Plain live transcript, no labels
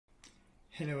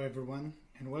Hello everyone,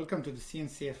 and welcome to the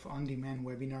CNCF on-demand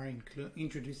webinar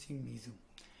introducing Mizu,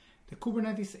 the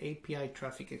Kubernetes API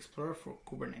Traffic Explorer for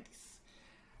Kubernetes.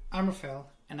 I'm Rafael,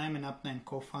 and I'm an Up9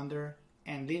 co-founder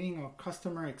and leading our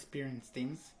customer experience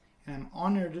teams, and I'm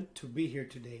honored to be here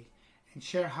today and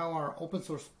share how our open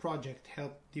source project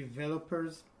helped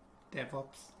developers,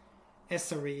 DevOps,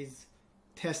 SREs,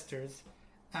 testers,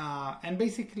 and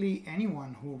basically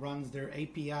anyone who runs their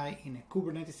API in a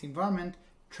Kubernetes environment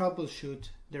troubleshoot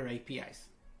their APIs.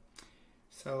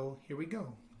 So here we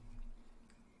go.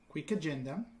 Quick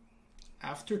agenda.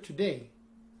 After today,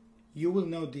 you will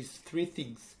know these three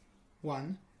things.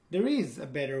 One, there is a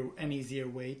better and easier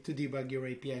way to debug your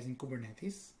APIs in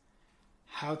Kubernetes.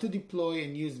 How to deploy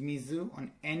and use Mizu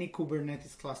on any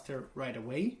Kubernetes cluster right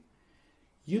away.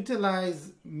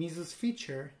 Utilize Mizu's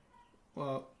feature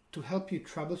to help you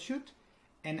troubleshoot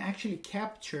and actually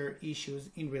capture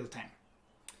issues in real time.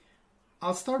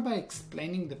 I'll start by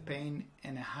explaining the pain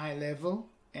in a high level,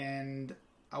 and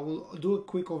I will do a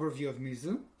quick overview of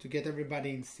Mizu to get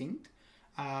everybody in sync.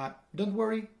 Don't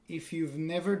worry, if you've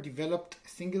never developed a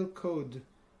single code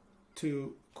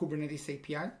to Kubernetes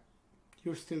API,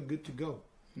 you're still good to go.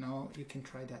 No, you can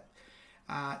try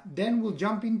that. Then we'll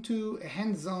jump into a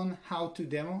hands-on how-to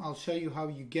demo. I'll show you how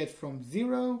you get from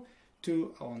zero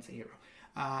to, I won't say hero,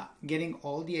 getting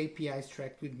all the APIs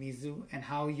tracked with Mizu, and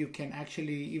how you can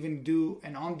actually even do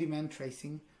an on-demand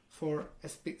tracing for a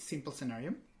simple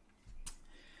scenario.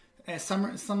 A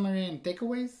summary and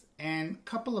takeaways, and a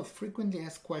couple of frequently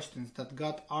asked questions that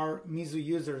got our Mizu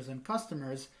users and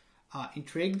customers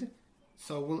intrigued.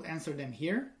 So we'll answer them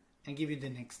here and give you the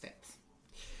next steps.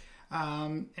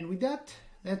 And with that,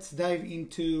 let's dive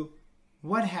into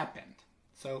what happened.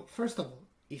 So first of all,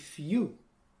 if you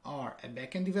are a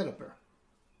backend developer,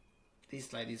 this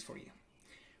slide is for you.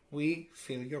 We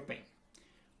feel your pain.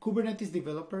 Kubernetes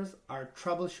developers are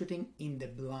troubleshooting in the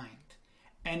blind,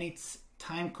 and it's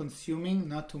time consuming,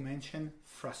 not to mention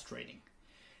frustrating.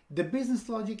 The business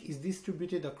logic is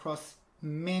distributed across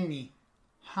many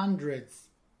hundreds,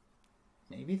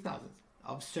 maybe thousands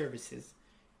of services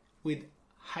with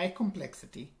high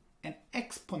complexity and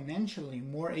exponentially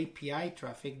more API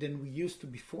traffic than we used to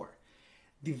before.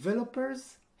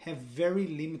 Developers have very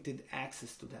limited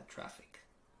access to that traffic.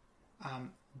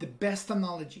 The best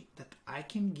analogy that I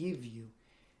can give you,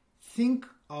 think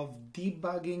of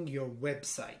debugging your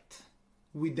website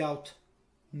without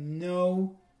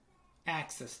no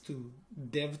access to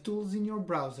dev tools in your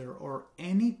browser or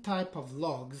any type of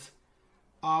logs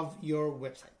of your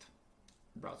website.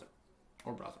 Browser.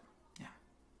 Yeah.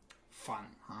 Fun,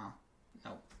 huh?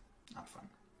 No, not fun.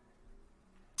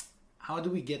 How do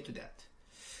we get to that?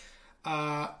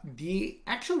 The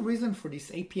actual reason for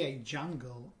this API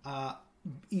jungle,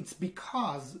 it's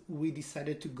because we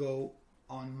decided to go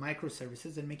on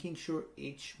microservices and making sure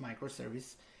each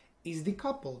microservice is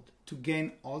decoupled to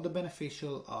gain all the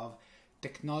beneficial of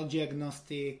technology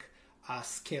agnostic,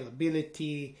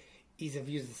 scalability, ease of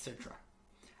use, etc.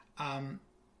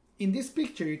 In this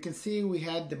picture, you can see we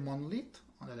had the monolith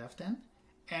on the left hand,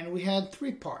 and we had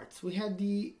three parts. We had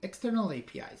the external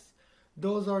APIs.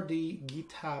 Those are the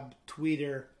GitHub,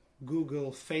 Twitter,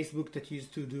 Google, Facebook that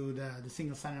used to do the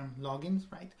single sign-on logins,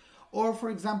 right? Or, for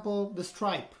example, the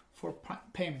Stripe for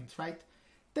payments, right?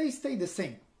 They stay the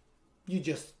same. You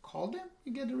just call them,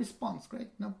 you get a response, right?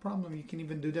 No problem. You can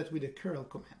even do that with a curl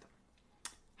command.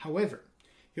 However,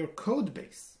 your code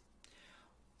base,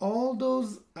 all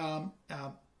those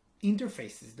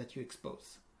interfaces that you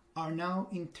expose are now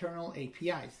internal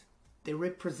APIs. They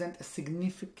represent a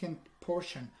significant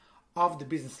portion of the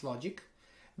business logic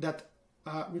that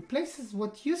replaces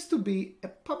what used to be a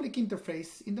public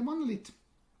interface in the monolith.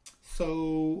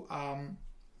 So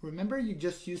remember, you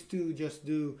just used to just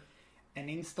do an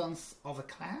instance of a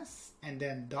class and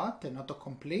then dot and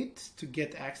autocomplete to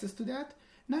get access to that.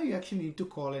 Now you actually need to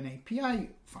call an API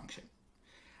function.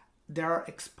 There are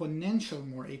exponential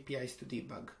more APIs to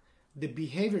debug. The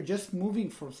behavior, just moving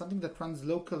from something that runs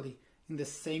locally in the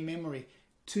same memory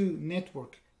to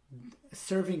network,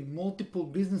 serving multiple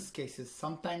business cases.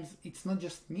 Sometimes it's not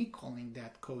just me calling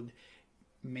that code.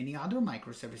 Many other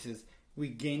microservices,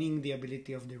 we're gaining the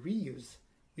ability of the reuse.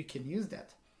 We can use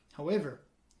that. However,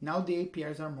 now the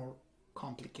APIs are more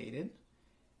complicated,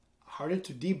 harder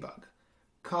to debug,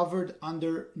 covered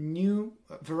under new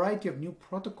variety of new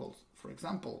protocols. For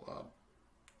example,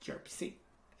 gRPC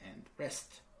and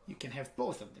REST. You can have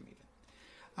both of them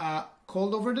even.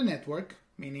 Called over the network,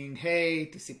 meaning, hey,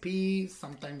 TCP,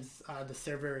 sometimes the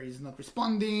server is not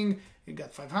responding, you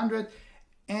got 500,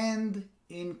 and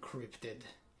encrypted.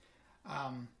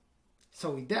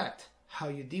 So with that, how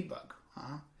you debug?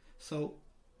 So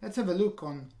let's have a look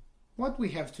on what we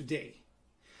have today.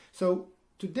 So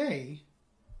today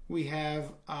we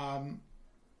have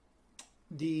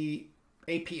the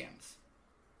APMs,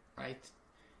 right?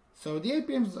 So the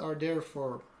APMs are there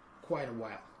for quite a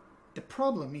while. The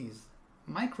problem is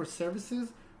microservices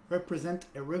represent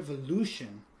a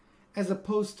revolution as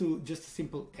opposed to just a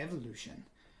simple evolution.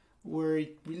 Where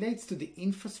it relates to the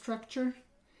infrastructure,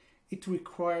 it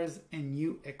requires a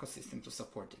new ecosystem to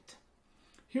support it.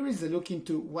 Here is a look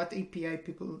into what the API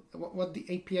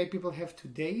people have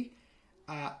today.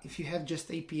 If you have just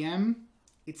APM,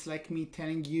 it's like me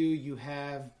telling you you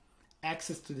have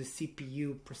access to the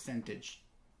CPU percentage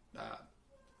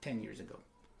 10 years ago.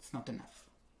 It's not enough.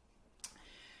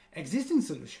 Existing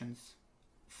solutions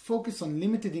focus on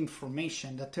limited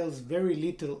information that tells very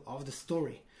little of the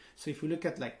story. So if you look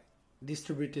at like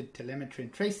distributed telemetry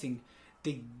and tracing,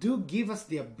 they do give us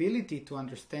the ability to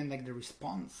understand like the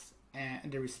response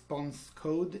and the response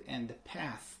code and the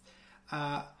path.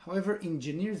 However,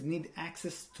 engineers need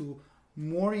access to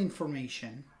more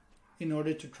information in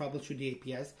order to troubleshoot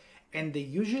the APIs, and they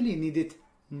usually need it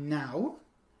now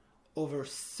over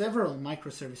several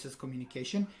microservices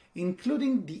communication,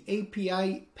 including the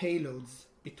API payloads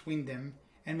between them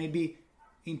and maybe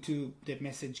into the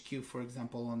message queue, for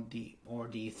example, on the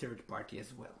third party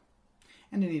as well.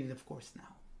 And they need it, of course,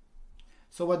 now.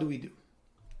 So what do we do?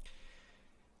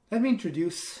 Let me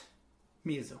introduce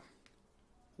Mizu.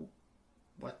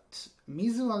 What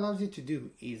Mizu allows you to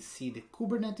do is see the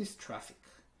Kubernetes traffic.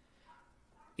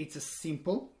 It's a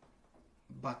simple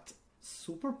but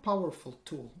super powerful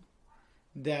tool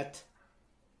that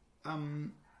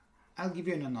I'll give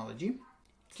you an analogy.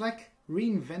 It's like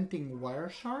reinventing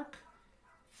Wireshark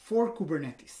for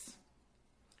Kubernetes.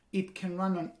 It can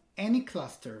run on any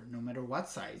cluster, no matter what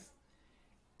size,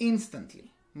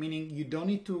 instantly, meaning you don't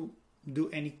need to do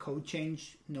any code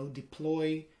change, no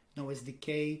deploy, no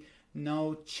SDK,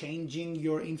 no changing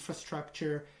your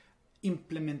infrastructure,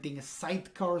 implementing a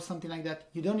sidecar or something like that.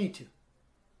 You don't need to.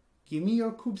 Give me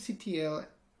your kubectl,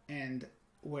 and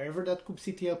wherever that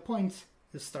kubectl points,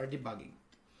 you start debugging.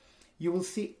 You will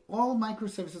see all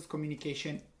microservices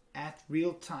communication at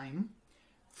real time,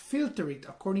 filter it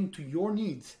according to your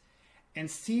needs, and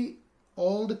see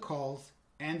all the calls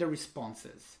and the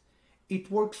responses. It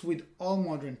works with all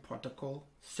modern protocol,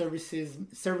 service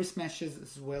meshes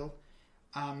as well.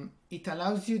 It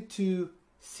allows you to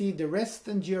see the REST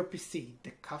and gRPC,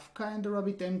 the Kafka and the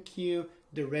RabbitMQ,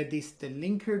 the Redis, the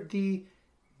Linkerd,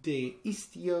 the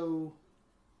Istio,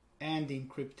 and the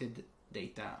encrypted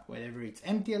data, whether it's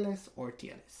MTLS or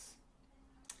TLS.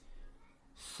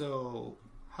 So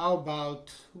how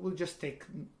about we'll just take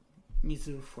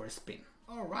Mizu for a spin.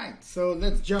 All right, so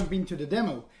let's jump into the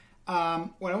demo.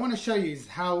 What I want to show you is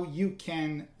how you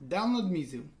can download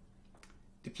Mizu,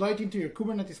 deploy it into your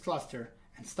Kubernetes cluster,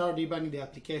 and start debugging the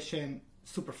application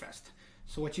super fast.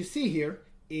 So what you see here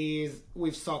is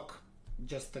we've stock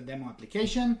just a demo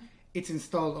application. It's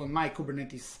installed on my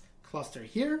Kubernetes cluster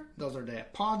here. Those are the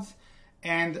pods.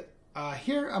 And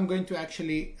here I'm going to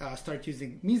actually start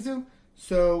using Mizu.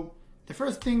 So the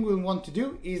first thing we'll want to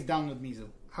do is download Mizu.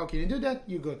 How can you do that?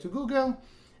 You go to Google,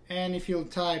 and if you'll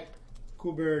type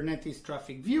Kubernetes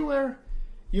Traffic Viewer,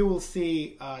 you will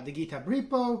see the GitHub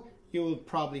repo. You will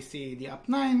probably see the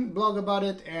Up9 blog about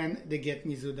it and the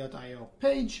getmizu.io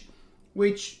page,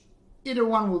 which either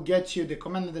one will get you the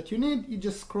command line that you need. You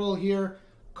just scroll here,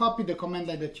 copy the command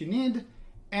line that you need,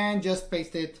 and just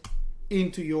paste it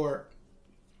into your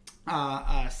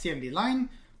CMD line.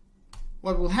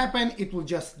 What will happen? It will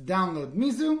just download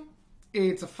Mizu.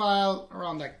 It's a file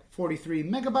around like 43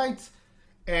 megabytes.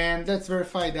 And let's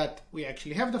verify that we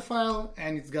actually have the file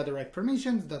and it's got the right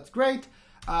permissions. That's great.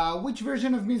 Which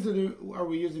version of Mizu are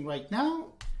we using right now?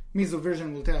 Mizu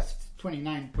version will tell us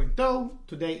 29.0.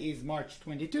 Today is March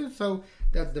 22, so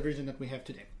that's the version that we have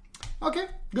today. Okay,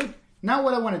 good. Now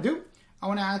what I want to do, I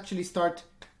want to actually start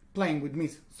playing with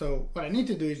Mizu. So what I need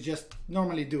to do is just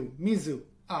normally do Mizu.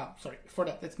 Sorry, for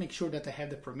that, let's make sure that I have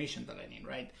the permission that I need,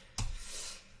 right?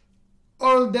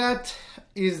 All that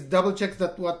is double check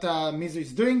that what Mizu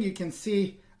is doing. You can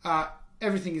see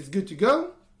everything is good to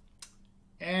go.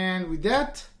 And with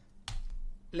that,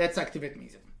 let's activate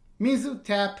Mizu. Mizu,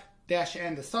 tap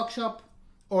 -N the sock shop,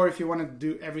 or if you want to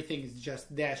do everything, it's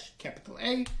just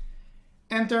 -A,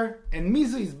 enter, and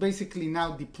Mizu is basically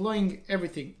now deploying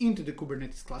everything into the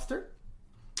Kubernetes cluster.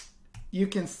 You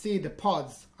can see the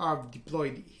pods are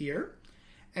deployed here,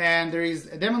 and there is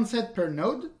a daemon set per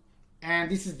node,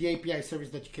 and this is the API service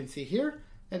that you can see here.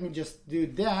 Let me just do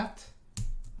that.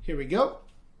 Here we go.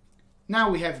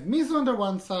 Now we have Mizu on the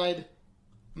one side,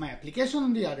 my application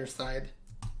on the other side.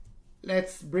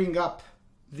 Let's bring up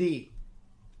the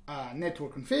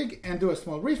network config and do a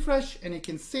small refresh, and you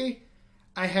can see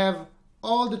I have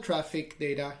all the traffic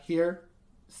data here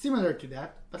similar to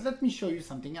that. But let me show you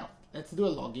something else. Let's do a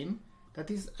login that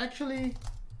is actually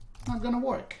not gonna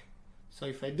work. So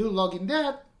if I do login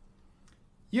that,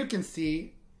 you can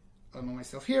see, I'll move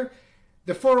myself here,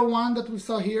 the 401 that we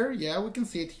saw here, yeah, we can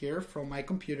see it here from my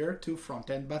computer to front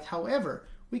end. But however,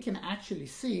 we can actually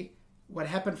see what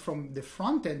happened from the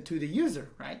front end to the user,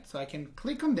 right? So I can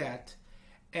click on that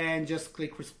and just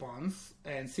click response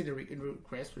and see the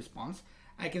request response.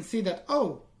 I can see that,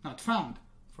 oh, not found.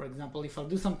 For example, if I'll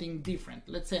do something different,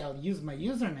 let's say I'll use my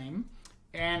username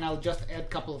and I'll just add a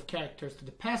couple of characters to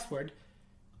the password,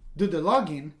 do the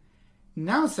login.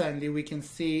 Now suddenly we can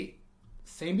see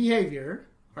same behavior,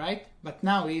 right? But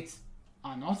now it's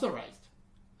unauthorized.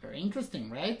 Very interesting,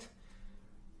 right?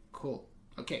 Cool.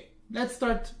 Okay, let's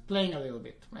start playing a little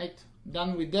bit, right?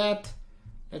 Done with that.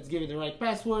 Let's give it the right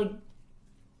password.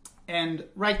 And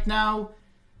right now,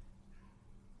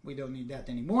 we don't need that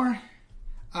anymore.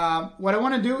 What I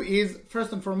want to do is,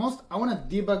 first and foremost, I want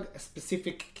to debug a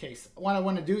specific case. What I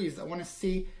want to do is I want to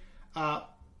see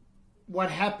what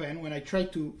happened when I try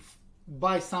to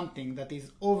buy something that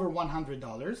is over $100.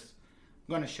 I'm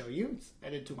going to show you. It's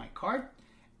added to my cart.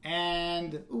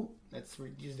 And let's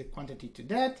reduce the quantity to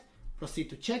that. Proceed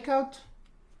to checkout.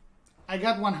 I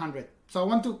got 100. So I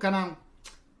want to kind of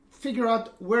figure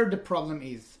out where the problem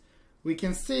is. We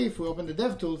can see if we open the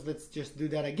DevTools, let's just do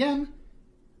that again.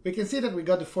 We can see that we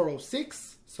got the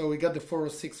 406. So we got the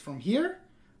 406 from here.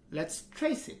 Let's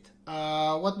trace it.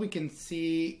 What we can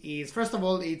see is, first of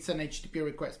all, it's an HTTP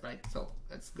request, right? So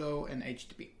let's go and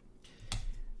HTTP.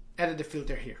 Added the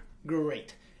filter here.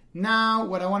 Great. Now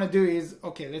what I want to do is,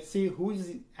 okay, let's see who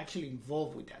is actually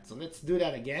involved with that. So let's do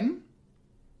that again.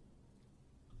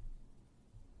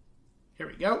 Here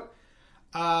we go.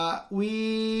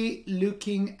 We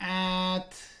looking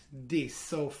at this.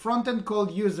 So front end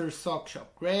called user sock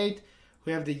shop. Great.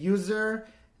 We have the user.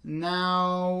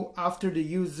 Now after the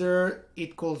user,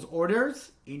 it calls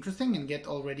orders. Interesting, and get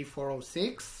already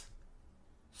 406.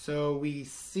 So we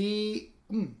see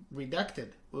redacted.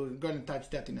 We're going to touch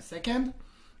that in a second.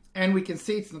 And we can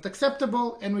see it's not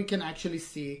acceptable, and we can actually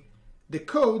see the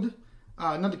code,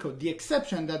 not the code, the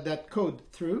exception that code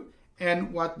threw,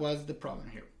 and what was the problem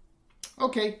here.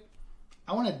 Okay,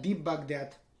 I want to debug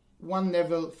that one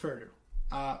level further.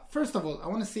 First of all, I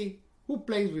want to see who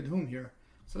plays with whom here.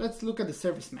 So let's look at the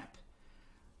service map.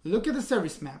 Look at the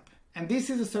service map, and this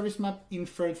is a service map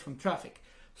inferred from traffic.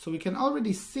 So we can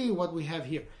already see what we have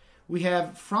here. We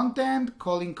have front end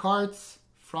calling carts,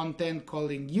 front end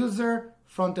calling user,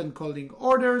 front end calling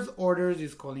orders, orders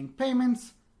is calling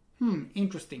payments.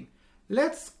 Interesting.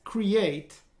 Let's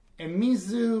create a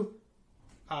Mizu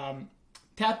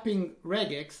tapping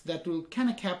regex that will kind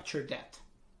of capture that.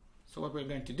 So what we're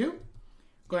going to do,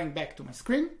 going back to my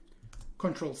screen,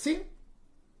 Control C.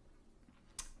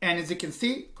 And as you can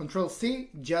see, Control C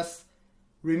just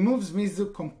removes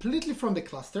Mizu completely from the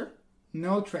cluster.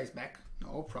 No traceback,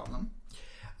 no problem.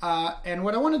 And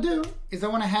what I want to do is I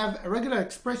want to have a regular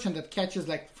expression that catches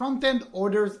like front end,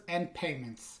 orders, and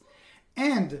payments.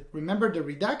 And remember the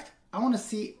redact, I want to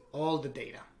see all the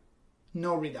data,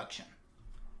 no reduction,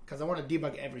 because I want to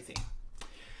debug everything.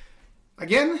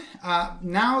 Again,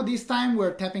 now this time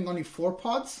we're tapping only 4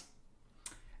 pods.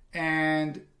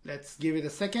 And let's give it a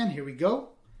second, here we go.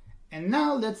 And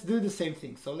now let's do the same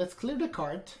thing. So let's clear the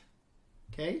cart,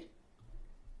 okay?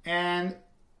 And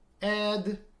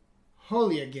add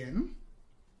Holy again,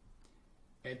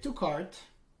 add to cart,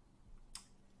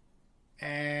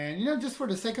 and just for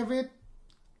the sake of it,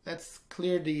 let's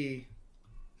clear the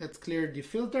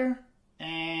filter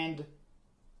and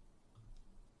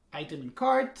item in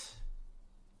cart,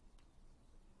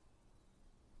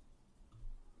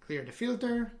 clear the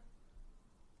filter,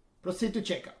 proceed to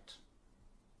checkout.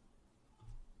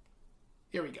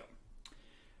 Here we go.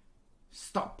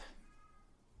 Stop.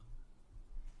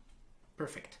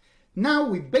 Perfect. Now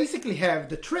we basically have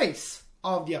the trace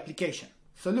of the application.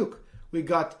 So look, we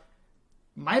got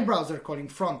my browser calling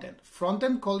front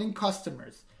end calling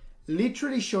customers,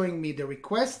 literally showing me the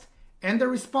request and the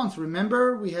response.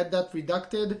 Remember, we had that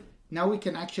reducted. Now we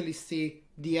can actually see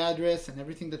the address and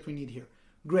everything that we need here.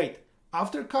 Great.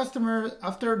 After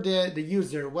the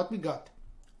user, what we got?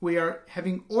 We are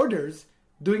having orders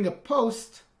doing a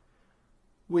post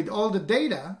with all the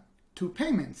data to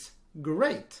payments.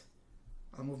 Great.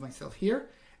 I'll move myself here,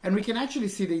 and we can actually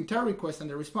see the entire request and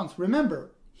the response.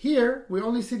 Remember, here we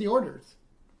only see the orders.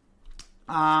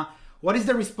 What is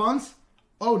the response?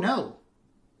 Oh no,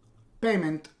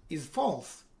 payment is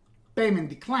false. Payment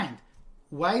declined.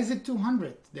 Why is it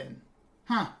 200 then?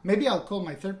 maybe I'll call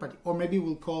my third party, or maybe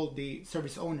we'll call the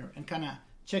service owner and kind of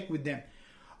check with them.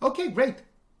 Okay, great.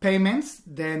 Payments,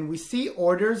 then we see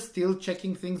orders, still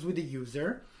checking things with the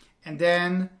user, and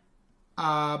then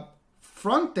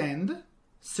front-end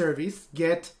service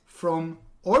get from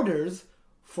orders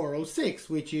 406,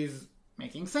 which is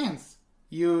making sense.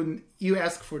 You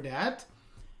ask for that,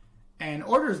 and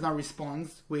orders now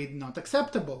responds with not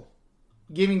acceptable,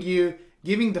 giving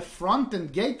the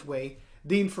front-end gateway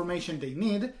the information they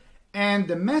need and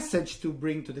the message to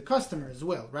bring to the customer as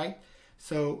well, right?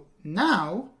 So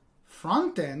now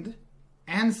front-end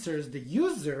answers the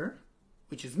user,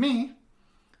 which is me,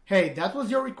 hey, that was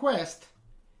your request,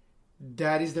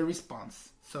 that is the response.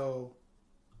 So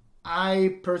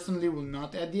I personally will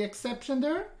not add the exception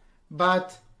there,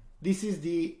 but this is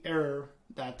the error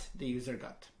that the user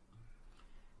got.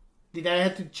 Did I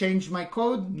have to change my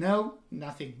code? No,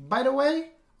 nothing. By the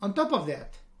way, on top of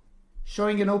that,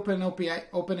 showing an open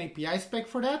API spec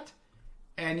for that,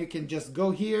 and you can just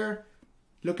go here,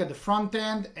 look at the front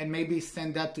end, and maybe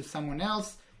send that to someone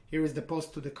else. Here is the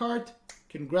post to the cart.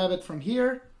 You can grab it from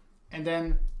here, and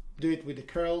then do it with the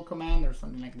curl command or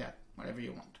something like that, whatever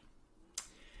you want.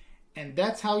 And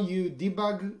that's how you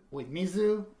debug with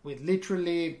Mizu with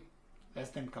literally less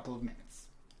than a couple of minutes.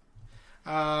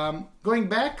 Going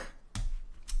back,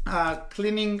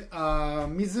 cleaning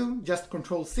Mizu, just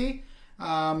Control C.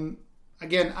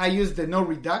 Again, I use the no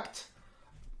reduct.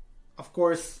 Of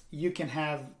course, you can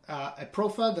have a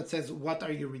profile that says what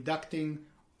are you reducting,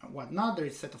 what not. There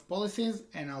is a set of policies,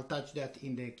 and I'll touch that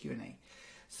in the Q&A.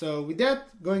 So with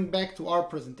that, going back to our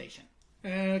presentation.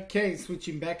 Okay,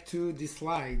 switching back to the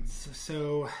slides.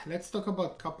 So let's talk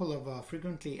about a couple of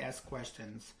frequently asked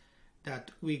questions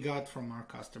that we got from our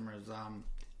customers.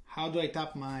 How do I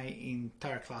tap my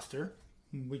entire cluster?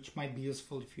 Which might be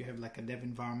useful if you have like a dev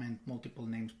environment, multiple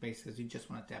namespaces, you just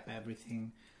want to tap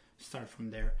everything, start from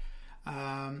there.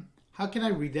 How can I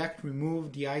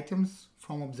remove the items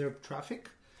from observed traffic?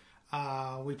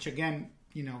 Which again,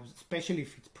 especially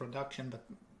if it's production, but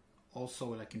also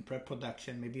like in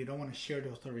pre-production, maybe you don't want to share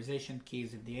the authorization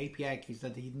keys and the API keys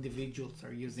that the individuals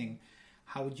are using.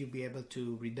 How would you be able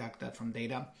to redact that from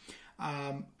data?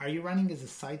 Are you running as a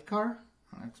sidecar?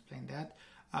 I'll explain that.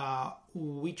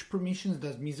 Which permissions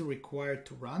does Mizu require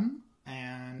to run,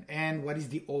 and what is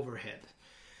the overhead?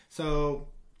 So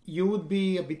you would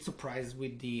be a bit surprised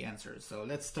with the answers. So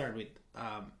let's start with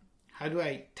how do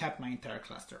I tap my entire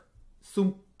cluster?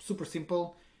 Super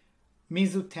simple.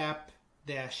 Mizu tap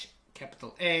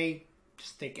 -A,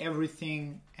 just take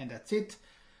everything and that's it.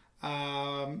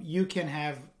 You can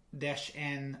have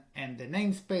 -N and the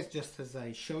namespace just as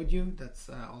I showed you. That's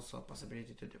also a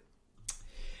possibility to do.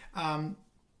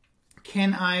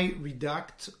 Can I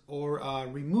reduct or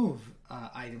remove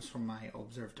items from my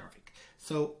observed traffic?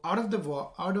 So out of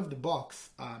the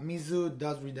box, Mizu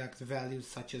does reduct values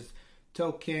such as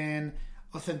token,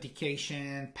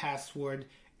 authentication, password.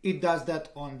 It does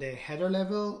that on the header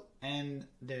level and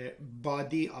the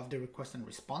body of the request and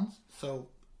response. So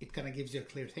it kind of gives you a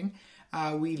clear thing.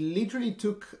 We literally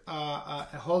took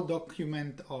a whole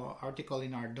document or article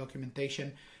in our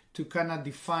documentation to kind of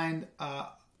define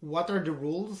what are the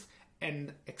rules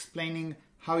and explaining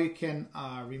how you can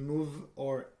remove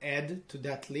or add to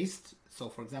that list. So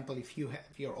for example, if you have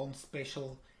your own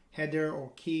special header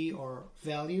or key or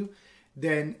value,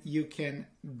 then you can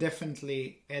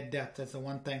definitely add that as a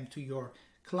one-time to your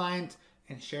client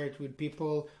and share it with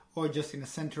people, or just in a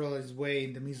centralized way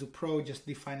in the Mizu Pro, just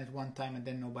define it one time and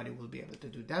then nobody will be able to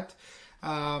do that.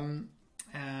 And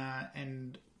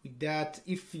with that,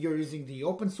 if you're using the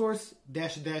open source,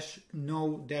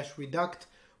 -no-reduct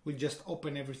will just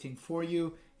open everything for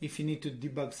you. If you need to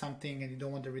debug something and you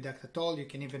don't want to reduct at all, you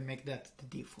can even make that the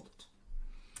default.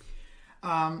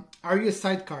 Are you a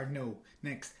sidecar? No.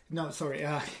 Next. No, sorry.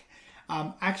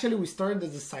 Actually, we started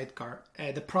as a sidecar.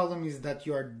 The problem is that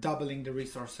you are doubling the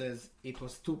resources. It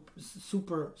was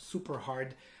super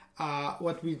hard.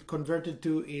 What we converted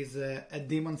to is a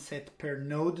daemon set per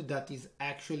node that is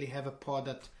actually have a pod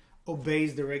that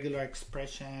obeys the regular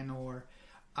expression or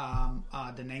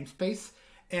the namespace,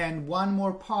 and one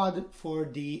more pod for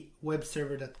the web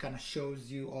server that kind of shows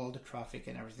you all the traffic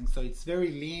and everything. So it's very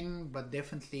lean, but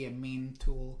definitely a mean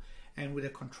tool. And with a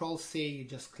Control-C, you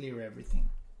just clear everything.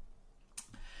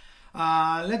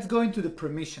 Let's go into the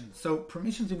permissions. So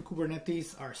permissions in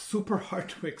Kubernetes are super hard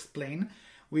to explain.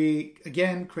 We,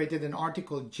 again, created an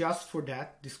article just for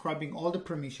that, describing all the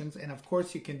permissions. And of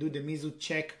course, you can do the Mizu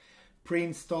check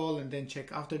pre-install and then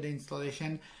check after the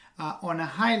installation. On a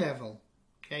high level,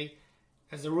 okay,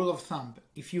 as a rule of thumb,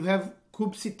 if you have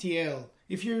kubectl,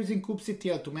 if you're using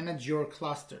kubectl to manage your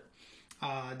cluster,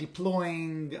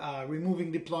 deploying,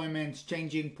 removing deployments,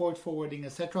 changing port forwarding,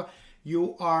 etc.,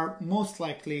 you are most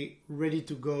likely ready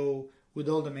to go with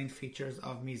all the main features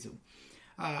of Mizu.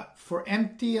 For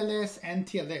MTLS and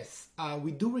TLS,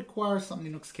 we do require some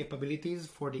Linux capabilities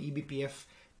for the eBPF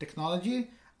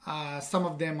technology. Some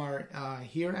of them are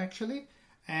here actually,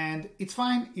 and it's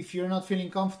fine if you're not feeling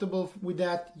comfortable with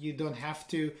that. You don't have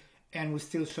to, and we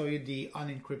still show you the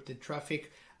unencrypted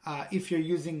traffic. If you're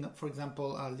using, for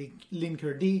example,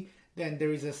 Linkerd, then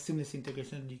there is a seamless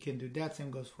integration. You can do that.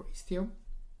 Same goes for Istio.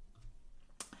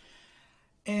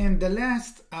 And the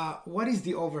last, what is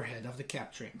the overhead of the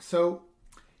capturing? So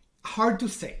hard to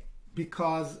say,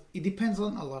 because it depends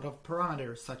on a lot of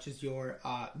parameters, such as your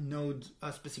node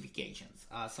specifications,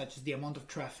 such as the amount of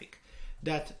traffic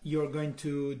that you're going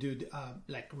to do,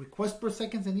 like requests per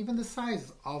second, and even the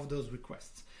size of those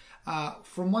requests.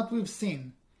 From what we've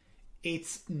seen,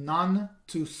 it's none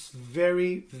to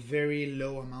very, very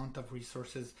low amount of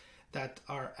resources that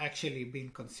are actually being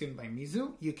consumed by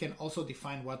Mizu. You can also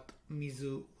define what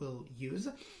Mizu will use.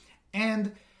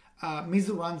 And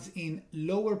Mizu runs in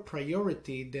lower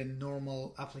priority than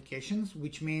normal applications,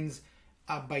 which means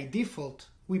by default,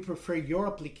 we prefer your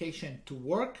application to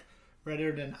work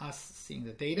rather than us seeing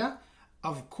the data.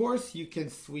 Of course, you can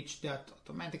switch that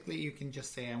automatically. You can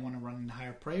just say, I want to run in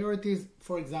higher priorities.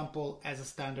 For example, as a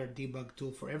standard debug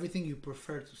tool for everything, you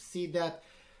prefer to see that.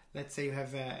 Let's say you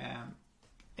have a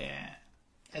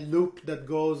loop that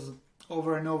goes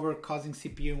over and over, causing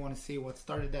CPU. You want to see what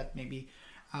started that, maybe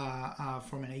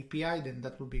from an API, then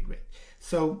that would be great.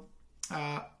 So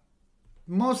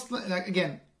most, like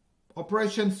again,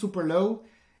 operation super low.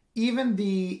 Even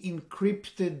the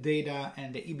encrypted data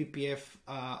and the eBPF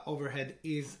overhead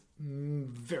is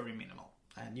very minimal,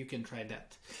 and you can try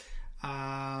that.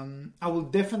 I will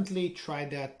definitely try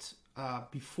that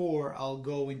before I'll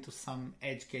go into some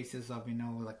edge cases of,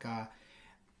 like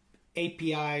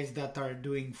APIs that are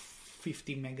doing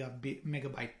 50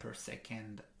 megabyte per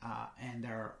second and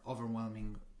are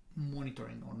overwhelming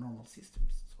monitoring or normal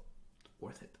systems. So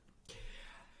worth it.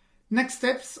 Next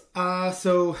steps,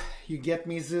 so you get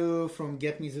Mizu from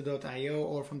getmizu.io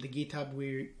or from the GitHub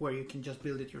where you can just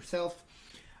build it yourself.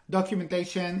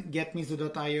 Documentation,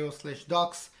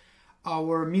 getmizu.io/docs.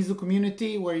 Our Mizu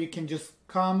community where you can just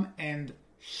come and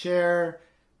share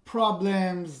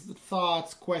problems,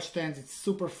 thoughts, questions. It's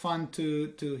super fun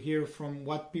to hear from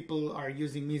what people are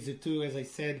using Mizu to. As I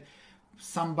said,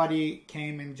 somebody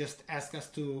came and just asked us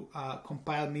to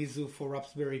compile Mizu for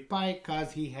Raspberry Pi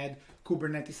because he had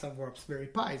Kubernetes of Raspberry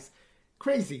Pis.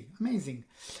 Crazy, amazing.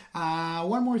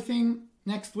 One more thing.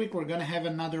 Next week we're gonna have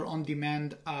another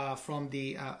on-demand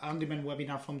on-demand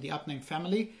webinar from the Up9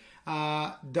 family,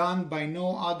 done by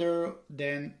no other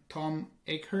than Tom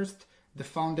Akehurst, the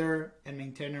founder and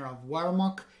maintainer of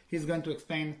Warmock. He's going to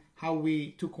explain how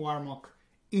we took Warmock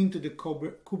into the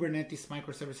Kubernetes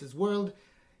microservices world.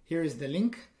 Here is the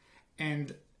link,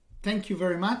 and thank you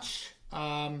very much.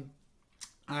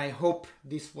 I hope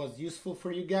this was useful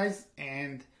for you guys,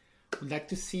 and would like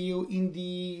to see you in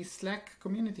the Slack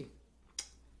community.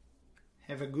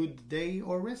 Have a good day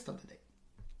or rest of the day.